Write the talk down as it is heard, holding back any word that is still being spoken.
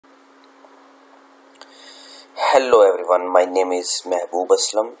Hello everyone, my name is Mehboob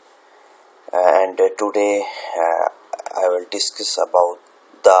Aslam and today I will discuss about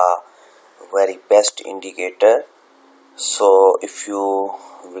the very best indicator. So if you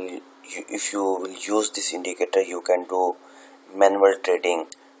will use this indicator, you can do manual trading.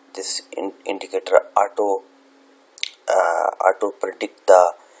 This indicator auto predict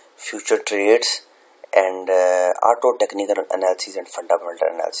the future trades and auto technical analysis and fundamental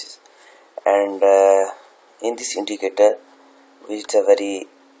analysis. And in this indicator, which is a very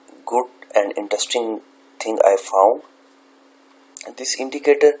good and interesting thing I found, this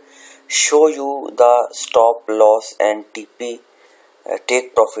indicator show you the stop loss and TP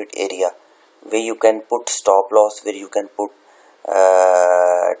take profit area, where you can put stop loss, where you can put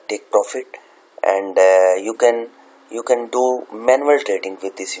take profit, and you can do manual trading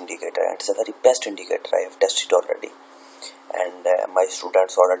with this indicator. And it's a very best indicator. I have tested already, and my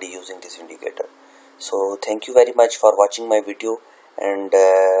students already using this indicator. So thank you very much for watching my video, and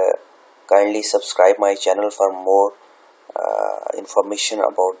kindly subscribe my channel for more information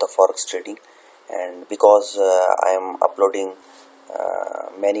about the forex trading. And because I am uploading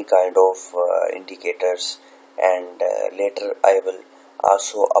many kind of indicators, and later I will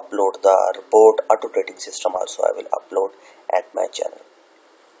also upload the report auto trading system also I will upload at my channel.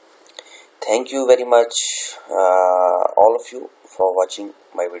 Thank you very much all of you for watching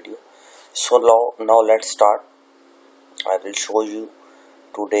my video. So now let's start. I will show you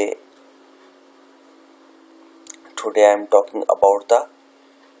today I am talking about the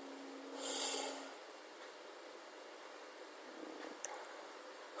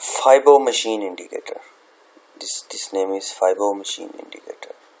Fibo machine indicator. This name is Fibo machine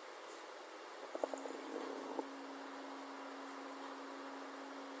indicator.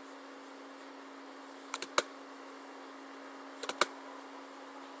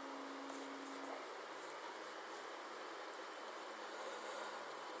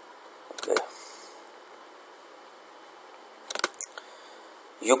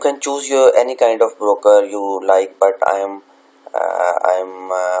 You can choose your any kind of broker you like, but I am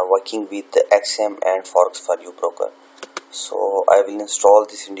working with the XM and Forex Broker. So I will install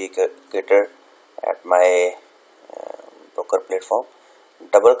this indicator at my broker platform.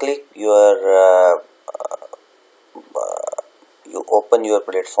 Double click your you open your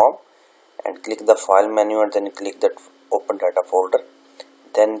platform and click the file menu, and then click that open data folder.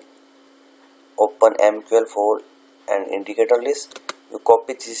 Then open MQL folder and indicator list. You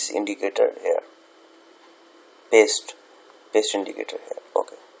copy this indicator here, paste indicator here.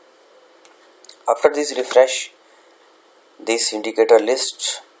 Okay. After this, refresh this indicator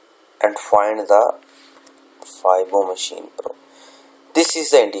list and find the Fibo machine Pro. This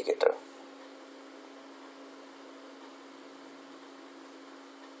is the indicator.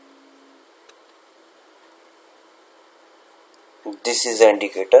 This is the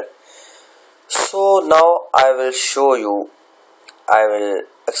indicator. So now I will show you, I will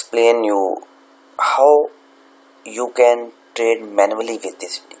explain you how you can trade manually with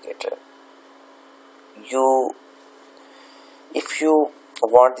this indicator. If you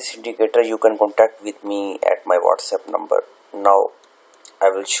want this indicator, you can contact with me at my WhatsApp number. Now I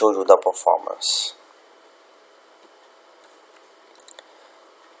will show you the performance.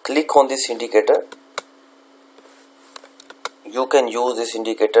 Click on this indicator. You can use this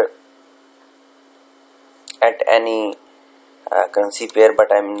indicator at any currency pair, but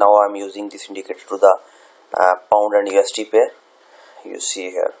I'm using this indicator to the pound and USD pair. You see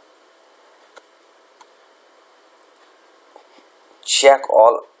here. Check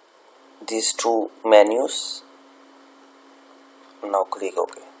all these two menus. Now click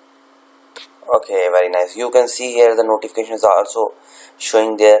OK. Okay, very nice. You can see here the notifications are also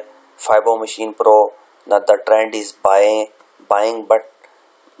showing there. Fibo machine Pro. Now the trend is buying,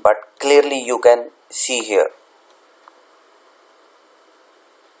 but clearly you can see here.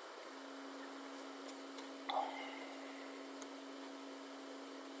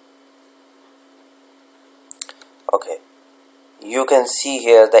 Okay, you can see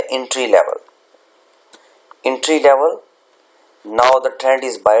here the entry level. Now the trend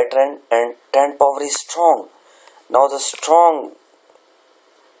is buy trend, and trend power is strong. Now the strong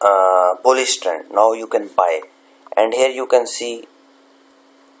bullish trend. Now you can buy, and here you can see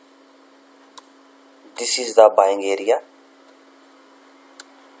this is the buying area.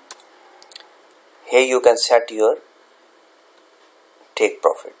 Here you can set your take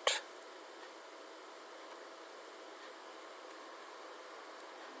profit.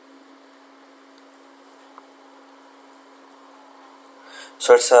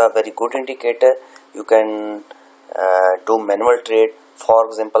 So it's a very good indicator. You can do manual trade. For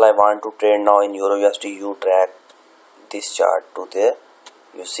example, I want to trade now in Euro USD. You this chart to there.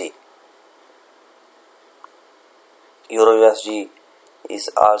 You see Euro USD is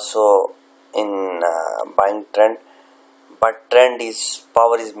also in buying trend, but trend is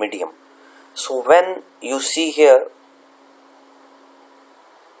power is medium. So when you see here,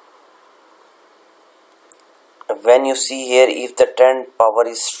 if the trend power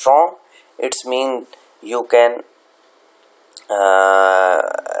is strong, it's mean you can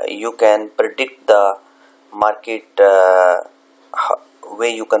predict the market, where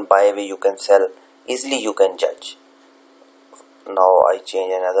you can buy, where you can sell, easily you can judge. Now I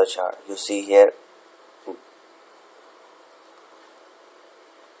change another chart. You see here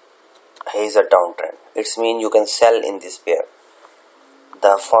is a downtrend. It's mean you can sell in this pair.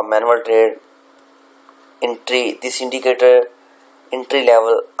 For manual trade, this indicator entry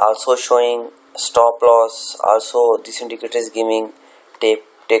level also showing, stop loss also this indicator is giving,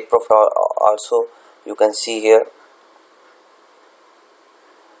 take profit also you can see here.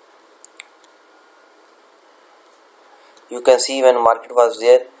 You can see when market was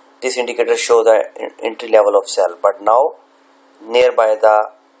there, this indicator show the entry level of sell, but now nearby the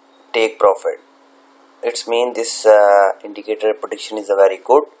take profit. It's mean this indicator prediction is a very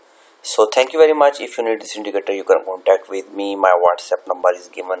good. So thank you very much. If you need this indicator, you can contact with me. My WhatsApp number is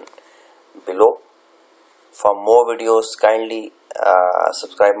given below. For more videos, kindly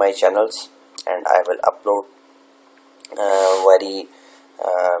subscribe my channels, and I will upload very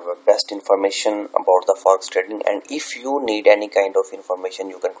best information about the forex trading. And if you need any kind of information,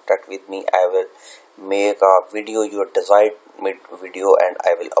 you can contact with me. I will make a video, your desired video, and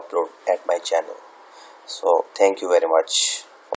I will upload at my channel. So thank you very much.